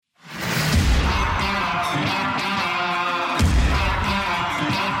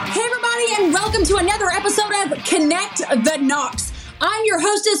welcome to another episode of Connect the Knox. I'm your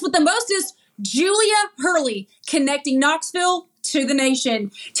hostess with the mostest, Julia Hurley, connecting Knoxville to the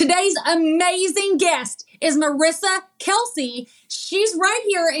nation. Today's amazing guest is Marissa Kalsey. She's right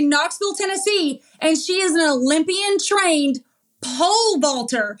here in Knoxville, Tennessee, and she is an Olympian-trained pole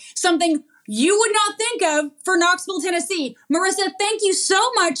vaulter, something you would not think of for Knoxville, Tennessee. Marissa, thank you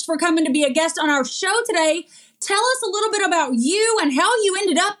so much for coming to be a guest on our show today. Tell us a little bit about you and how you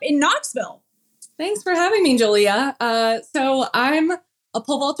ended up in Knoxville. Thanks for having me, Julia. So I'm a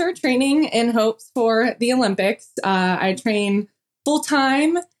pole vaulter training in hopes for the Olympics. I train full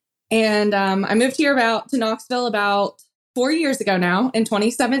time, and I moved here to Knoxville about 4 years ago now in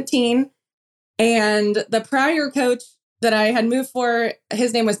 2017. And the prior coach that I had moved for,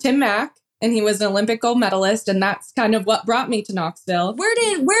 his name was Tim Mack, and he was an Olympic gold medalist. And that's kind of what brought me to Knoxville. Where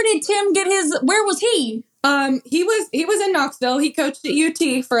did Tim get where was he? He was in Knoxville. He coached at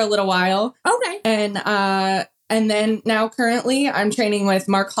UT for a little while. Okay. And then now currently I'm training with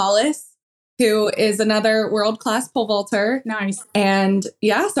Mark Hollis, who is another world-class pole vaulter. Nice. And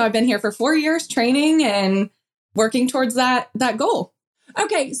yeah, so I've been here for 4 years training and working towards that goal.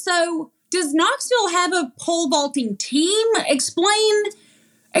 Okay. So does Knoxville have a pole vaulting team? Explain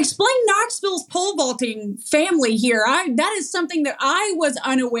Knoxville's pole vaulting family here. That is something that I was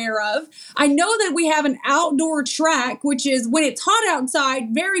unaware of. I know that we have an outdoor track, which is, when it's hot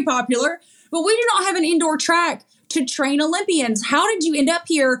outside, very popular, but we do not have an indoor track to train Olympians. How did you end up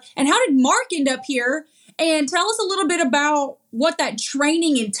here, and how did Mark end up here? And tell us a little bit about what that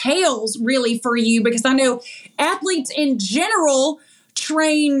training entails really for you, because I know athletes in general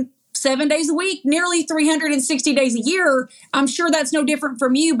train 7 days a week, nearly 360 days a year. I'm sure that's no different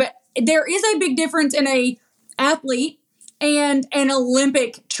from you, but there is a big difference in a athlete and an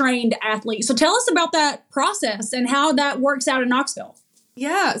Olympic trained athlete. So tell us about that process and how that works out in Knoxville.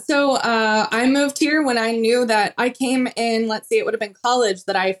 Yeah. So I moved here when I knew that I came in, let's see, it would have been college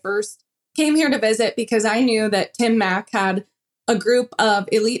that I first came here to visit, because I knew that Tim Mack had a group of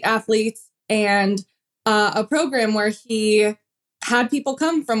elite athletes and a program where he had people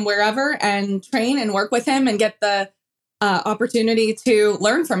come from wherever and train and work with him and get the opportunity to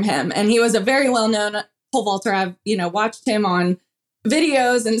learn from him. And he was a very well-known pole vaulter. I've, watched him on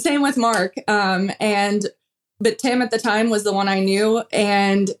videos, and same with Mark. But Tim at the time was the one I knew,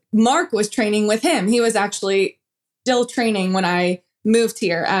 and Mark was training with him. He was actually still training when I moved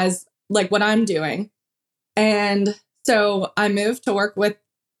here, as like what I'm doing. And so I moved to work with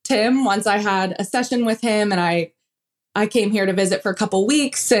Tim once I had a session with him, and I came here to visit for a couple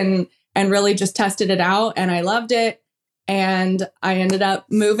weeks and really just tested it out, and I loved it. And I ended up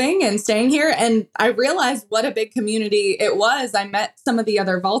moving and staying here, and I realized what a big community it was. I met some of the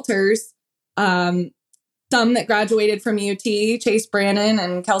other vaulters, some that graduated from UT, Chase Brannon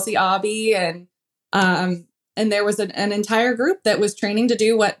and Kalsey and there was an entire group that was training to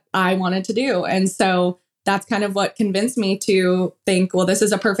do what I wanted to do. And so that's kind of what convinced me to think, well, this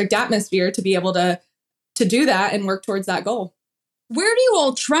is a perfect atmosphere to be able to do that and work towards that goal. Where do you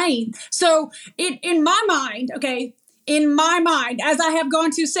all train? So in my mind, as I have gone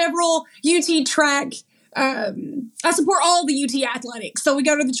to several UT track, I support all the UT athletics. So we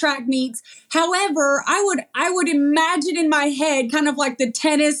go to the track meets. However, I would imagine in my head, kind of like the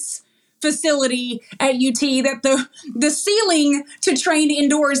tennis facility at UT, that the ceiling to train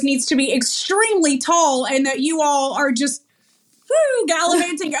indoors needs to be extremely tall, and that you all are just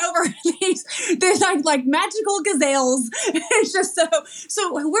gallivanting over these like magical gazelles. It's just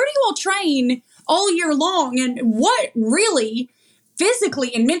so where do you all train all year long, and what really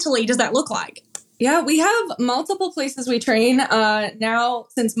physically and mentally does that look like? Yeah, we have multiple places we train. Now,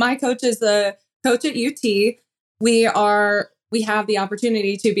 since my coach is the coach at UT, we have the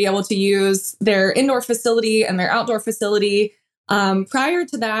opportunity to be able to use their indoor facility and their outdoor facility. Prior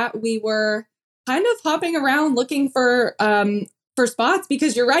to that, we were kind of hopping around looking for spots,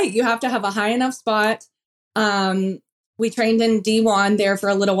 because you're right, you have to have a high enough spot. We trained in D1 there for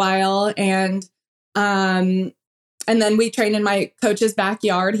a little while, and then we trained in my coach's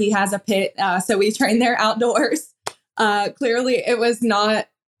backyard. He has a pit, so we trained there outdoors. Clearly, it was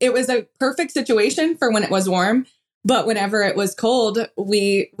a perfect situation for when it was warm, but whenever it was cold,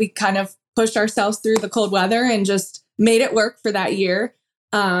 we kind of pushed ourselves through the cold weather and just made it work for that year.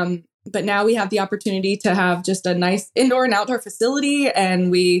 But now we have the opportunity to have just a nice indoor and outdoor facility,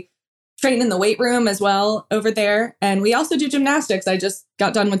 and we train in the weight room as well over there. And we also do gymnastics. I just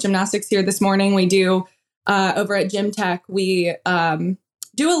got done with gymnastics here this morning. We do over at Gym Tech, we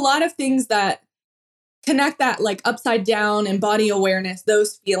do a lot of things that connect that like upside down and body awareness,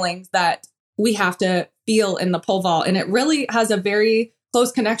 those feelings that we have to feel in the pole vault. And it really has a very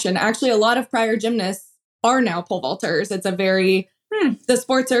close connection. Actually, a lot of prior gymnasts are now pole vaulters. It's a very, the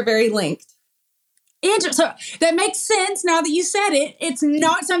sports are very linked. So that makes sense now that you said it. It's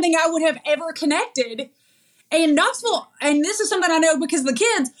not something I would have ever connected. And Knoxville, and this is something I know because of the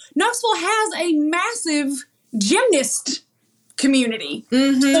kids, Knoxville has a massive gymnast community.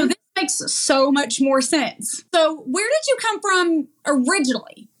 So this makes so much more sense. So where did you come from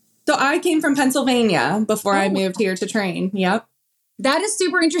originally? So I came from Pennsylvania before I moved here to train. Yep. That is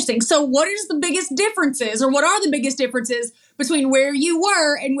super interesting. So what is the biggest differences, or what are the biggest differences between where you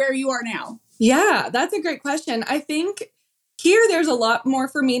were and where you are now? Yeah, that's a great question. I think here there's a lot more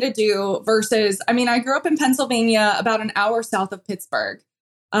for me to do versus, I mean, I grew up in Pennsylvania about an hour south of Pittsburgh.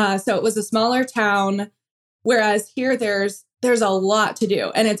 So it was a smaller town, whereas here there's a lot to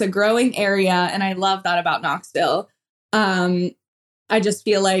do, and it's a growing area. And I love that about Knoxville. I just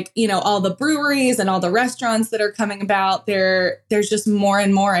feel like, you know, all the breweries and all the restaurants that are coming about there's just more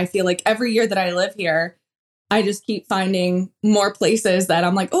and more. I feel like every year that I live here, I just keep finding more places that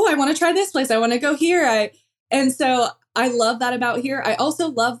I'm like, oh, I want to try this place. I want to go here. And so I love that about here. I also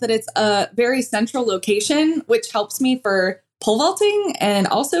love that it's a very central location, which helps me for pole vaulting and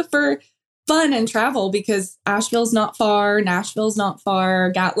also for fun and travel, because Asheville's not far, Nashville's not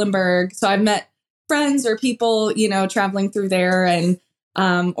far, Gatlinburg. So I've met friends or people, you know, traveling through there and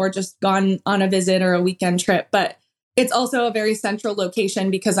or just gone on a visit or a weekend trip. But it's also a very central location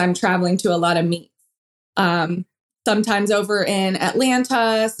because I'm traveling to a lot of meets. Sometimes over in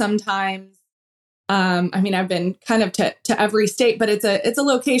Atlanta, sometimes I mean, I've been kind of to every state, but it's a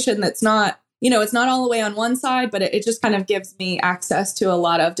location that's not, you know, it's not all the way on one side, but it just kind of gives me access to a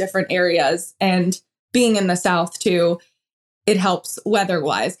lot of different areas. And being in the South too, it helps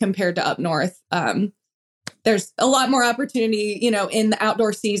weather-wise compared to up north. There's a lot more opportunity, you know, in the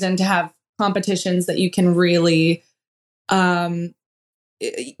outdoor season to have competitions that you can really go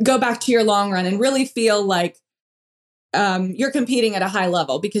back to your long run and really feel like you're competing at a high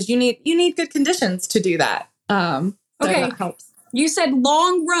level, because you need good conditions to do that. So okay, that helps. You said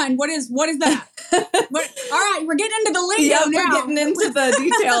long run. What is that? All right, we're getting into the lingo now. We're getting into the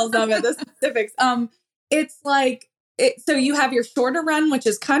details of it, the specifics. It's like so you have your shorter run, which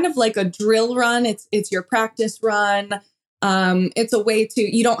is kind of like a drill run. It's your practice run. It's a way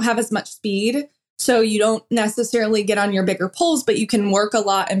you don't have as much speed, so you don't necessarily get on your bigger poles, but you can work a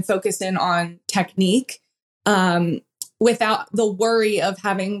lot and focus in on technique without the worry of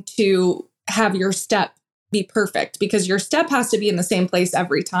having to have your step be perfect, because your step has to be in the same place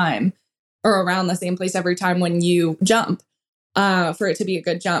every time, or around the same place every time when you jump, for it to be a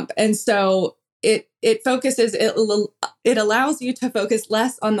good jump. And so it focuses, it allows you to focus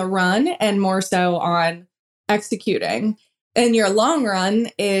less on the run and more so on executing. And your long run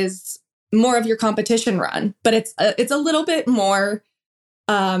is more of your competition run, but it's a little bit more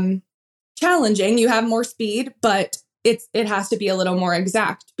challenging. You have more speed, but it has to be a little more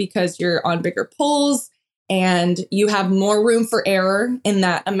exact because you're on bigger poles and you have more room for error in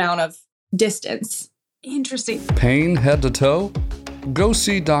that amount of distance. Interesting. Pain head to toe? Go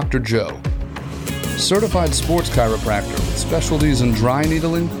see Dr. Joe. Certified sports chiropractor with specialties in dry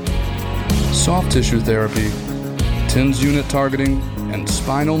needling, soft tissue therapy, TENS unit targeting, and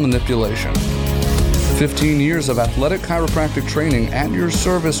spinal manipulation. 15 years of athletic chiropractic training at your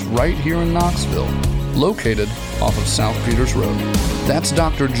service right here in Knoxville, located off of South Peters Road. That's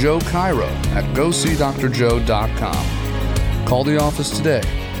Dr. Joe Chiro at GoSeeDrJoe.com. Call the office today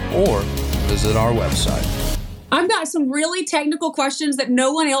or visit our website. I've got some really technical questions that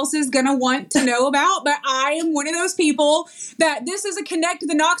no one else is going to want to know about, but I am one of those people that this is a Connect to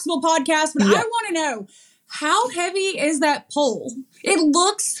the Knoxville podcast, but I want to know, how heavy is that pole? It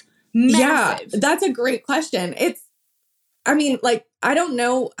looks massive. Yeah, that's a great question. I don't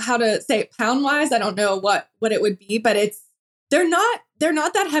know how to say it pound wise. I don't know what it would be, but they're not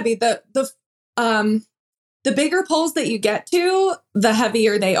that heavy. The bigger poles that you get to, the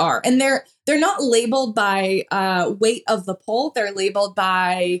heavier they are. And they're not labeled by weight of the pole. They're labeled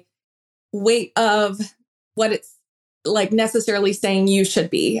by weight of what it's like necessarily saying you should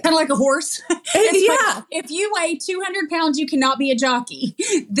be. Kind of like a horse. Yeah. Like, if you weigh 200 pounds, you cannot be a jockey.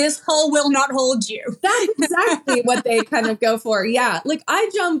 This pole will not hold you. That's exactly what they kind of go for. Yeah. Like I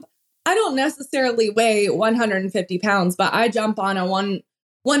don't necessarily weigh 150 pounds, but I jump on a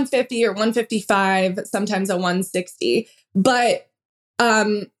 150 or 155, sometimes a 160. But,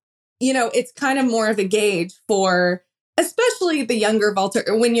 it's kind of more of a gauge for, especially the younger vaulter,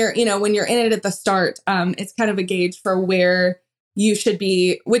 when you're in it at the start, it's kind of a gauge for where you should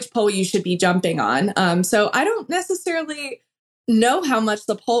be, which pole you should be jumping on. So I don't necessarily know how much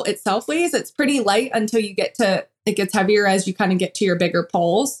the pole itself weighs. It's pretty light until you get to it gets heavier as you kind of get to your bigger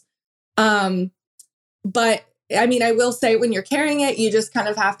poles. But I mean, I will say when you're carrying it, you just kind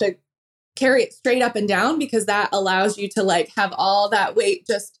of have to carry it straight up and down, because that allows you to like have all that weight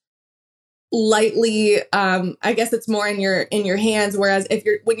just lightly. I guess it's more in your hands. Whereas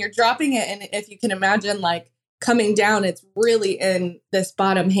when you're dropping it, and if you can imagine like coming down, it's really in this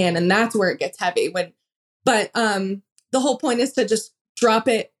bottom hand, and that's where it gets heavy. But the whole point is to just drop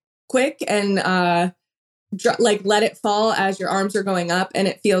it quick and let it fall as your arms are going up, and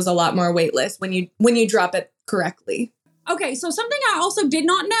it feels a lot more weightless when you drop it correctly. Okay, so something I also did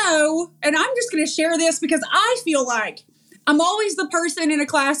not know, and I'm just going to share this because I feel like I'm always the person in a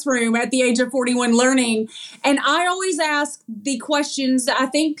classroom at the age of 41 learning, and I always ask the questions I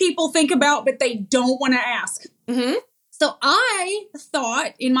think people think about, but they don't want to ask. Mm-hmm. So I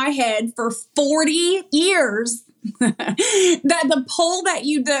thought in my head for 40 years that the pole that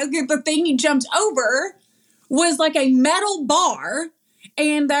the thing you jumped over was like a metal bar,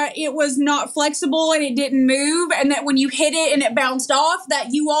 and that it was not flexible and it didn't move, and that when you hit it and it bounced off, that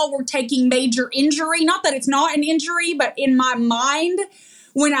you all were taking major injury. Not that it's not an injury, but in my mind,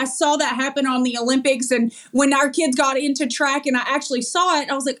 when I saw that happen on the Olympics and when our kids got into track and I actually saw it,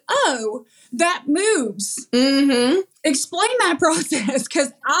 I was like, oh, that moves. Mm-hmm. Explain that process,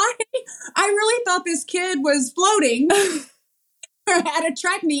 because I really thought this kid was floating at a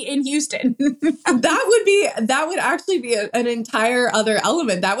track meet in Houston. That would actually be an entire other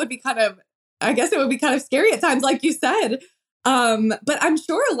element. That would be I guess it would be kind of scary at times, like you said. But I'm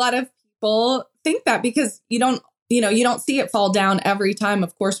sure a lot of people think that, because you don't see it fall down every time.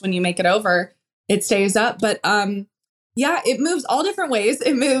 Of course, when you make it over, it stays up. But yeah, it moves all different ways.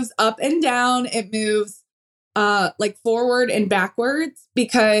 It moves up and down. It moves like forward and backwards,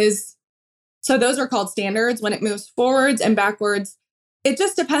 because so those are called standards. When it moves forwards and backwards, it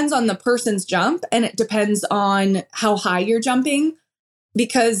just depends on the person's jump, and it depends on how high you're jumping,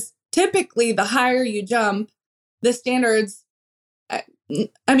 because typically the higher you jump, the standards,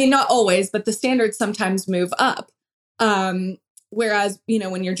 I mean, not always, but the standards sometimes move up. Whereas,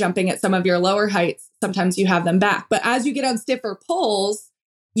 when you're jumping at some of your lower heights, sometimes you have them back. But as you get on stiffer poles,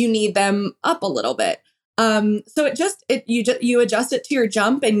 you need them up a little bit. So you adjust it to your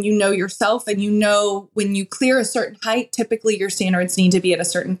jump, and yourself, and when you clear a certain height, typically your standards need to be at a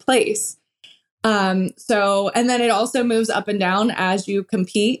certain place. And then it also moves up and down as you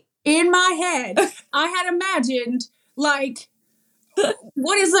compete. In my head, I had imagined like,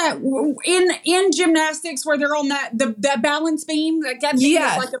 what is that in gymnastics where they're on that balance beam that gets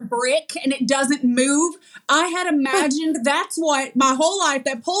like a brick and it doesn't move? I had imagined that's what my whole life,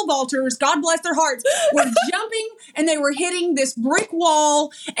 that pole vaulters, God bless their hearts, were jumping and they were hitting this brick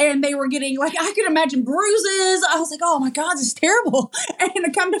wall and they were getting, like, I could imagine bruises. I was like, oh my God, this is terrible. And I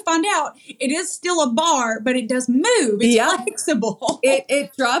come to find out it is still a bar, but it does move. It's flexible.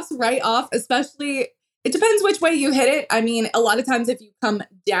 It drops right off, especially. It depends which way you hit it. I mean, a lot of times if you come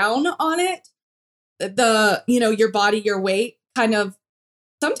down on it, your body, your weight kind of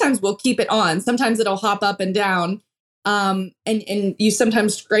sometimes will keep it on. Sometimes it'll hop up and down. And you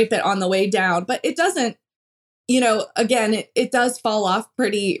sometimes scrape it on the way down, but it doesn't, again, it does fall off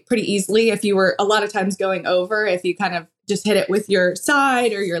pretty easily. If you were a lot of times going over, if you kind of just hit it with your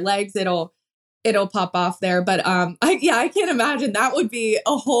side or your legs, it'll pop off there. But I can't imagine. That would be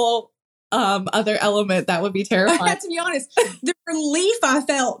a whole other element that would be terrifying. I have to be honest, the relief I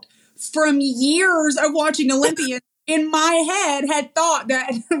felt from years of watching Olympians in my head had thought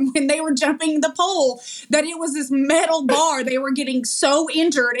that when they were jumping the pole, that it was this metal bar. They were getting so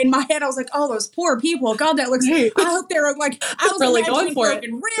injured. In my head, I was like, oh, those poor people. God, that looks, I hope they're like, I was really imagining going for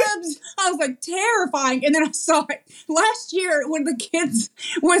broken ribs. I was like, terrifying. And then I saw it last year when the kids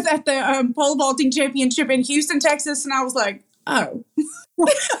was at the pole vaulting championship in Houston, Texas. And I was like, oh,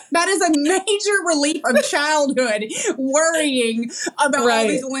 that is a major relief of childhood worrying about all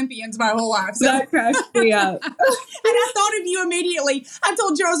these Olympians my whole life. So. That cracks me up. And I thought of you immediately. I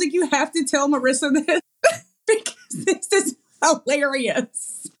told you, I was like, you have to tell Marissa this because this is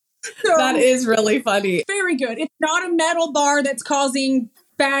hilarious. So, that is really funny. Very good. It's not a metal bar that's causing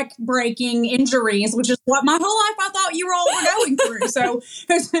back breaking injuries, which is what my whole life I thought you were all going through. So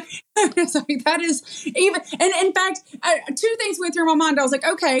that is even, and in fact, two things went through my mind. I was like,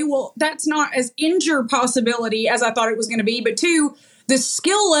 okay, well, that's not as injured possibility as I thought it was going to be. But two, the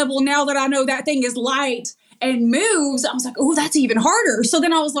skill level, now that I know that thing is light and moves, I was like, oh, that's even harder. So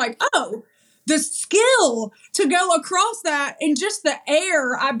then I was like, oh, the skill to go across that and just the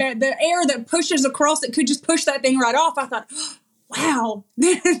air, I bet the air that pushes across it could just push that thing right off. I thought, wow.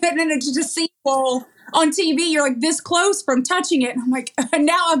 And then to just see people on TV, you're like this close from touching it. And I'm like,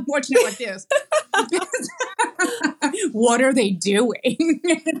 now I'm watching it like this. what are they doing?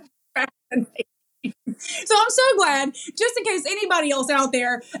 So I'm so glad, just in case anybody else out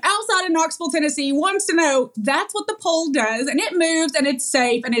there outside of Knoxville, Tennessee wants to know, that's what the pole does, and it moves and it's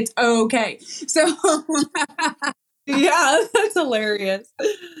safe and it's okay. So yeah, that's hilarious.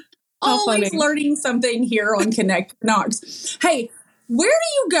 How always funny. learning something here on Connect Knox. Hey, where do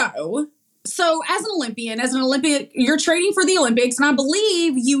you go? So as an Olympic, you're training for the Olympics, and I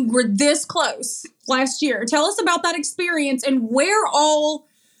believe you were this close last year. Tell us about that experience and where all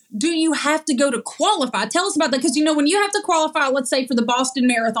do you have to go to qualify? Tell us about that. Because, when you have to qualify, let's say for the Boston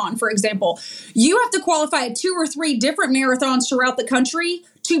Marathon, for example, you have to qualify at 2 or 3 different marathons throughout the country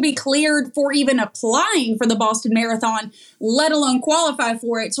to be cleared for even applying for the Boston Marathon, let alone qualify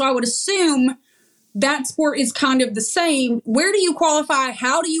for it. So I would assume that sport is kind of the same. Where do you qualify?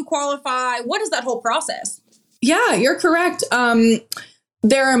 How do you qualify? What is that whole process? Yeah, you're correct.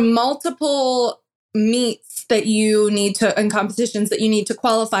 There are multiple meets that you need to, and competitions that you need to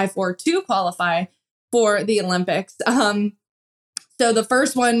qualify for the Olympics. So the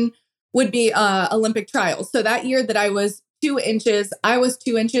first one would be Olympic trials. So that year that I was 2 inches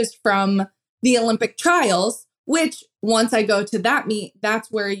from the Olympic trials, which once I go to that meet, that's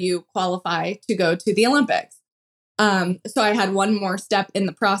where you qualify to go to the Olympics. So I had one more step in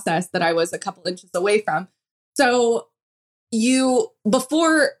the process that I was a couple inches away from. So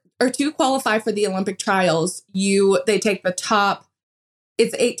to qualify for the Olympic trials, they take the top,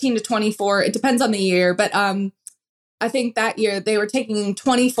 it's 18 to 24. It depends on the year, but I think that year they were taking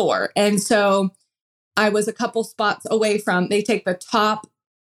 24. And so I was a couple spots away they take the top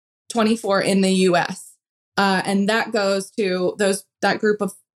 24 in the US. And that goes to that group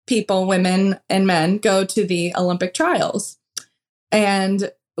of people, women and men, go to the Olympic trials,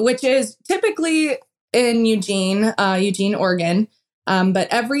 and which is typically in Eugene, Oregon. But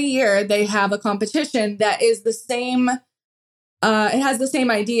every year they have a competition that is the same. It has the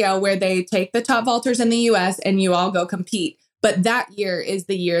same idea where they take the top vaulters in the US and you all go compete. But that year is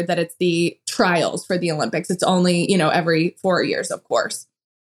the year that it's the trials for the Olympics. It's only, every 4 years, of course.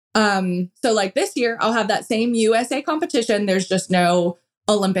 So like this year, I'll have that same USA competition. There's just no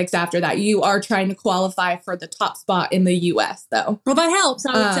Olympics after that. You are trying to qualify for the top spot in the US, though. Well, that helps,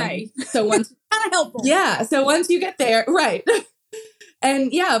 I would say. So once kind of helpful. Yeah. So once you get there, right.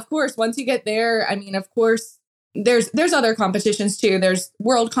 And yeah, of course, once you get there, of course, there's other competitions too. There's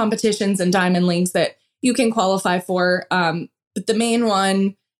world competitions and diamond leagues that you can qualify for. But the main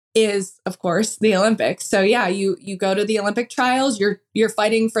one is, of course, the Olympics. So yeah, you go to the Olympic trials, you're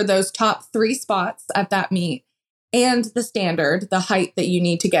fighting for those top 3 spots at that meet, and the standard, the height that you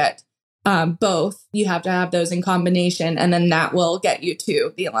need to get. Both, you have to have those in combination, and then that will get you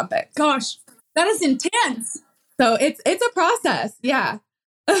to the Olympics. Gosh, that is intense. So it's a process. Yeah.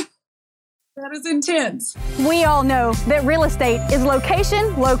 That is intense. We all know that real estate is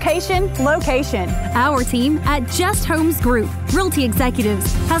location, location, location. Our team at Just Homes Group Realty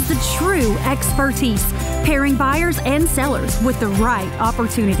Executives has the true expertise, pairing buyers and sellers with the right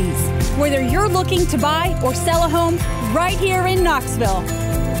opportunities. Whether you're looking to buy or sell a home right here in Knoxville,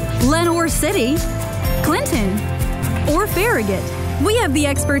 Lenoir City, Clinton, or Farragut, we have the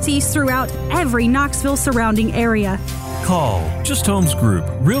expertise throughout every Knoxville surrounding area. Call Just Homes Group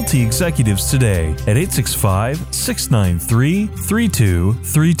Realty Executives today at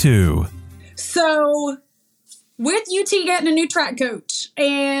 865-693-3232. So with UT getting a new track coach,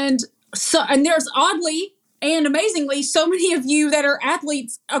 and there's oddly and amazingly so many of you that are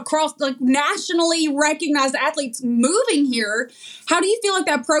athletes across, like, nationally recognized athletes moving here, how do you feel like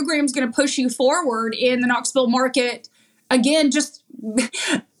that program is going to push you forward in the Knoxville market? Again, just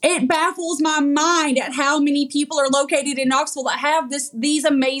it baffles my mind at how many people are located in Knoxville that have these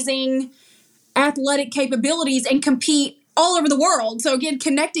amazing athletic capabilities and compete all over the world. So again,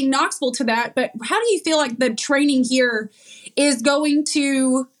 connecting Knoxville to that. But how do you feel like the training here is going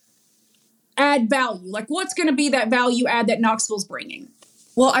to add value? Like, what's going to be that value add that Knoxville's bringing?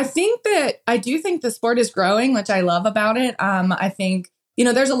 Well, I do think the sport is growing, which I love about it. I think,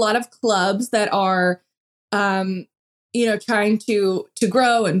 there's a lot of clubs that are, trying to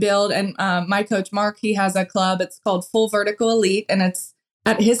grow and build. And my coach, Mark, he has a club. It's called Full Vertical Elite, and it's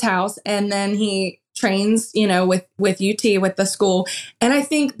at his house. And then he trains, with UT, with the school. And I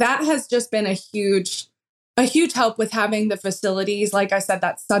think that has just been a huge help with having the facilities. Like I said,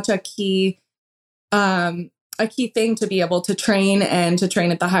 that's such a key thing to be able to train and to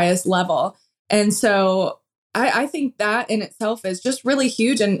train at the highest level. And so I think that in itself is just really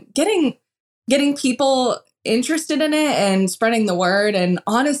huge, and getting people interested in it and spreading the word. And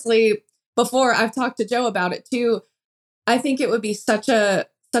honestly, before, I've talked to Joe about it too, I think it would be such a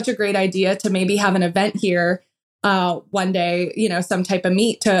great idea to maybe have an event here one day, some type of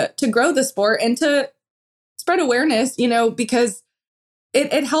meet to grow the sport and to spread awareness, because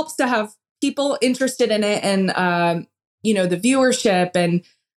it helps to have people interested in it and, the viewership, and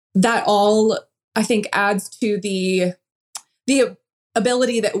that all, I think, adds to the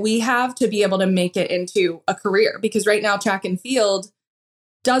ability that we have to be able to make it into a career, because right now track and field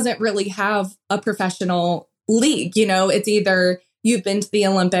doesn't really have a professional league. It's either you've been to the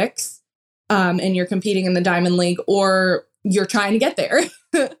Olympics and you're competing in the Diamond League, or you're trying to get there.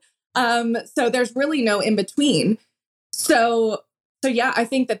 So there's really no in between. So yeah, I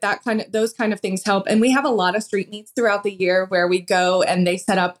think those kind of things help. And we have a lot of street meets throughout the year where we go and they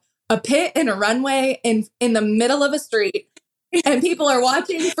set up a pit and a runway in the middle of a street, and people are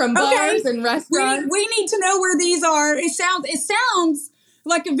watching from bars and restaurants. We need to know where these are. It sounds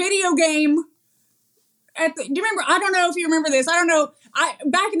like a video game. Do you remember? I don't know if you remember this. I don't know.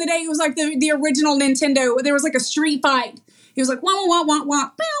 Back in the day, it was like the original Nintendo. There was like a street fight. It was like, wah, wah, wah, wah, wah,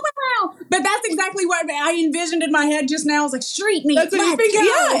 pow. But that's exactly what I envisioned in my head just now. I was like, street meet. That's what you think.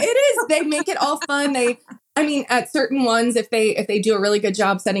 Yeah, it is. They make it all fun. At certain ones, if they do a really good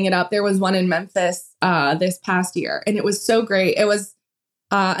job setting it up, there was one in Memphis this past year, and it was so great. It was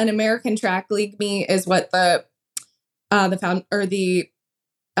an American Track League meet, is what the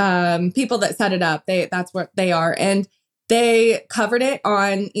people that set it up, that's what they are, and they covered it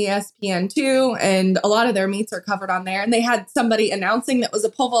on ESPN2, and a lot of their meets are covered on there. And they had somebody announcing that was a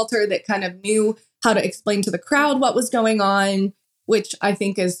pole vaulter that kind of knew how to explain to the crowd what was going on, which I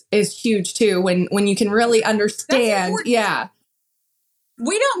think is huge too, when you can really understand. Yeah.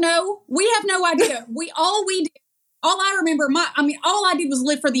 We don't know. We have no idea. All I remember, all I did was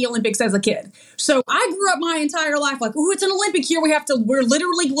live for the Olympics as a kid. So I grew up my entire life like, oh, it's an Olympic year. We're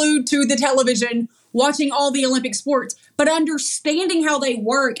literally glued to the television watching all the Olympic sports, but understanding how they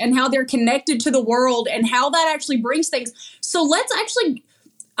work and how they're connected to the world and how that actually brings things. So let's actually,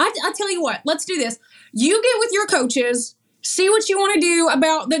 I tell you what, let's do this. You get with your coaches, see what you want to do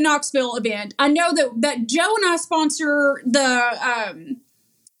about the Knoxville event. I know that Joe and I sponsor the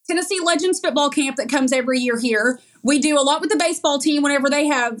Tennessee Legends football camp that comes every year here. We do a lot with the baseball team whenever they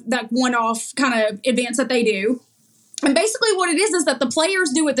have that one-off kind of events that they do. And basically what it is that the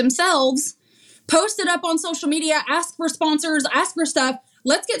players do it themselves, post it up on social media, ask for sponsors, ask for stuff.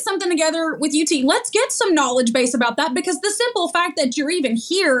 Let's get something together with UT. Let's get some knowledge base about that, because the simple fact that you're even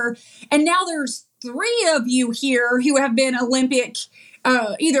here, and now there's 3 of you here who have been Olympic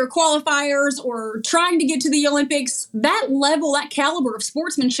either qualifiers or trying to get to the Olympics, that level, that caliber of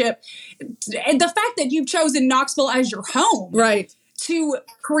sportsmanship, and the fact that you've chosen Knoxville as your home. Right. To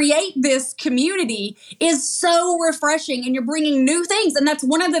create this community is so refreshing, and you're bringing new things. And that's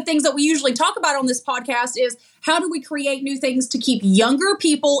one of the things that we usually talk about on this podcast is how do we create new things to keep younger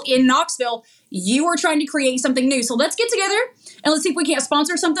people in Knoxville? You are trying to create something new. So let's get together and let's see if we can't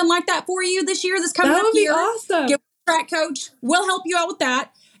sponsor something like that for you this year. This coming up year. That would be awesome. Get a track coach. We'll help you out with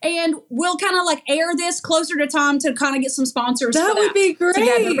that. And we'll kind of like air this closer to time to kind of get some sponsors. That would be great.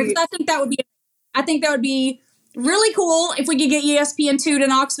 Together, because I think that would be really cool if we could get ESPN2 to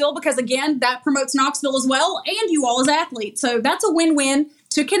Knoxville, because again, that promotes Knoxville as well, and you all as athletes. So that's a win-win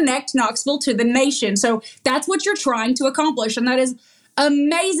to connect Knoxville to the nation. So that's what you're trying to accomplish. And that is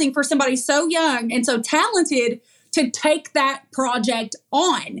amazing for somebody so young and so talented to take that project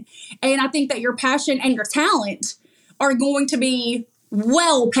on. And I think that your passion and your talent are going to be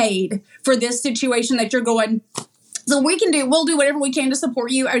well paid for this situation that you're going. So we'll do whatever we can to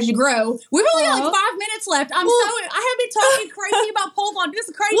support you as you grow. We've only got like 5 minutes left. I have been talking crazy about pole vault. This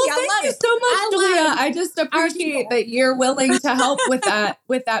is crazy. Well, I love you it so much, Julia. I just appreciate that you're willing to help with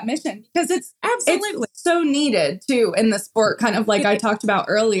that mission, because it's absolutely so needed too in the sport. Kind of like I talked about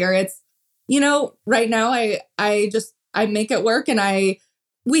earlier. It's, right now I make it work, and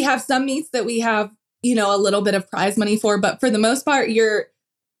we have some meets that we have, a little bit of prize money for, but for the most part,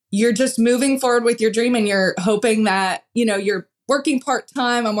 you're just moving forward with your dream, and you're hoping that, you're working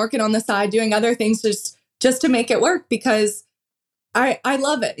part-time. I'm working on the side, doing other things just to make it work, because I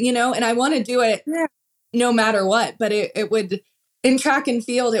love it, and I want to do it no matter what. But it would, in track and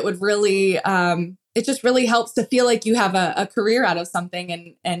field, it would really, it just really helps to feel like you have a career out of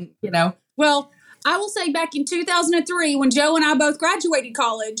something. And Well, I will say back in 2003, when Joe and I both graduated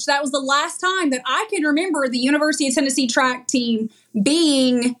college, that was the last time that I can remember the University of Tennessee track team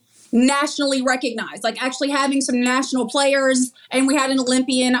being nationally recognized, like actually having some national players. And we had an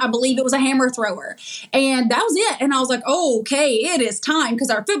Olympian, I believe it was a hammer thrower. And that was it. And I was like, okay, it is time,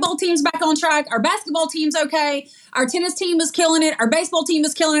 because our football team's back on track. Our basketball team's okay. Our tennis team is killing it. Our baseball team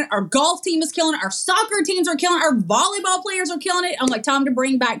is killing it. Our golf team is killing it. Our soccer teams are killing it. Our volleyball players are killing it. I'm like, time to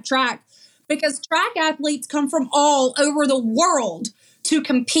bring back track. because track athletes come from all over the world to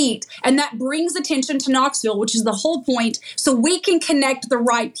compete. And that brings attention to Knoxville, which is the whole point. So we can connect the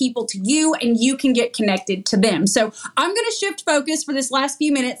right people to you and you can get connected to them. So I'm going to shift focus for this last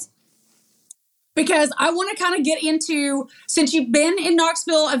few minutes because I want to kind of get into, since you've been in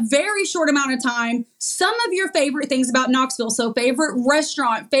Knoxville a very short amount of time, some of your favorite things about Knoxville. So favorite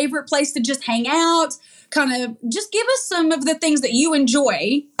restaurant, favorite place to just hang out, kind of just give us some of the things that you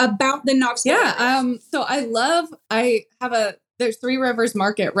enjoy about the Knoxville area. So there's Three Rivers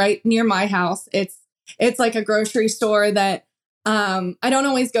Market right near my house. It's like a grocery store that I don't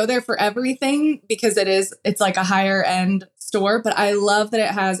always go there for everything because it's like a higher end store, but I love that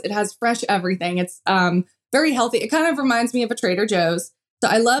it has fresh everything. It's very healthy. It kind of reminds me of a Trader Joe's. So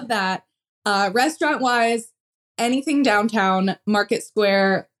I love that. Restaurant wise, anything downtown, Market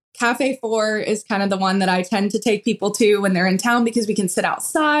Square, Cafe 4 is kind of the one that I tend to take people to when they're in town because we can sit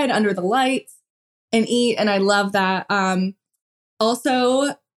outside under the lights and eat. And I love that.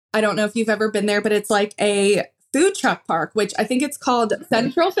 Also, I don't know if you've ever been there, but it's like a food truck park, which I think it's called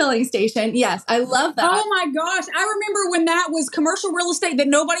Central Filling Station. Yes, I love that. Oh my gosh. I remember when that was commercial real estate that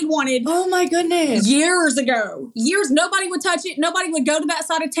nobody wanted. Oh my goodness. Years ago. Nobody would touch it. Nobody would go to that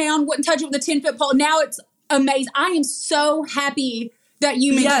side of town, wouldn't touch it with a 10-foot pole. Now it's amazing. I am so happy that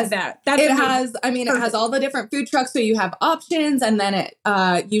you mentioned that. It has all the different food trucks. So you have options and then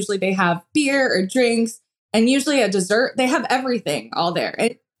usually they have beer or drinks. And usually a dessert, they have everything all there.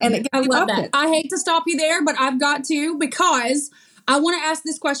 I love that. I hate to stop you there, but I've got to because I want to ask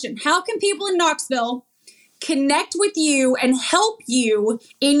this question. How can people in Knoxville connect with you and help you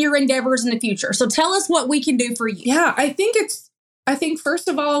in your endeavors in the future? So tell us what we can do for you. Yeah, I think first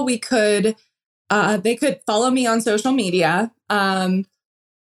of all, they could follow me on social media. So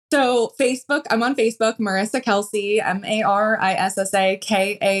Facebook, I'm on Facebook, Marissa Kalsey, Marissa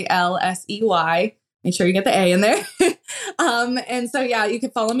Kalsey. Make sure you get the A in there. And so, yeah, you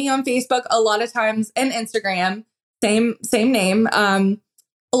can follow me on Facebook a lot of times and Instagram, same name. A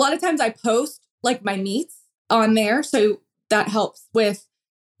lot of times I post like my meets on there. So that helps with,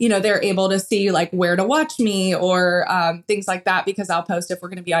 they're able to see like where to watch me or things like that, because I'll post if we're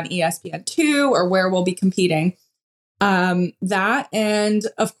going to be on ESPN2 or where we'll be competing. That, and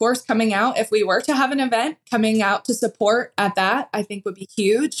of course, coming out, if we were to have an event, coming out to support at that, I think would be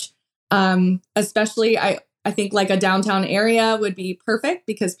huge. Especially I think like a downtown area would be perfect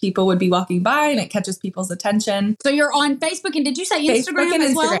because people would be walking by and it catches people's attention. So you're on Facebook and did you say Instagram Facebook and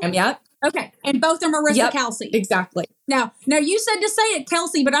as well? Instagram, yep. Okay. And both are Marissa Kalsey. Exactly. Now you said to say it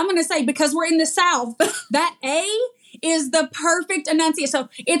Kalsey, but I'm going to say because we're in the South, that A is the perfect enunciation. So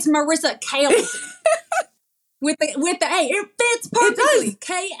it's Marissa Kalsey. With the A. It fits perfectly.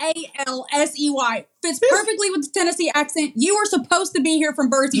 Kalsey. Fits perfectly with the Tennessee accent. You were supposed to be here from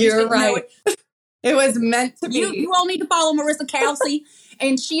birth. You're right. It was meant to be. You all need to follow Marissa Kalsey,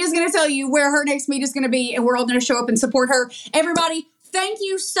 and she is going to tell you where her next meet is going to be, and we're all going to show up and support her. Everybody, thank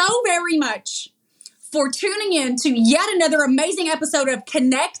you so very much for tuning in to yet another amazing episode of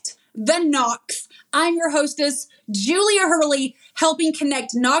Connect the Knox. I'm your hostess, Julia Hurley, helping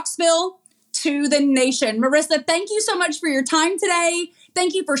connect Knoxville to the nation. Marissa, thank you so much for your time today.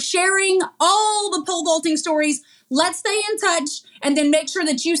 Thank you for sharing all the pole vaulting stories. Let's stay in touch and then make sure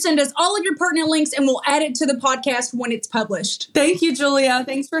that you send us all of your pertinent links and we'll add it to the podcast when it's published. Thank you, Julia.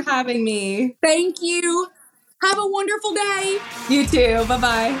 Thanks for having me. Thank you. Have a wonderful day. You too.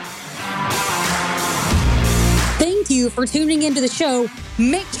 Bye-bye. Thank you for tuning into the show.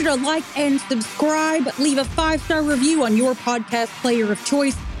 Make sure to like and subscribe. Leave a 5-star review on your podcast player of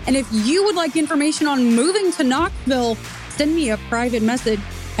choice. And if you would like information on moving to Knoxville, send me a private message.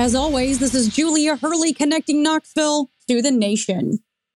 As always, this is Julia Hurley connecting Knoxville to the nation.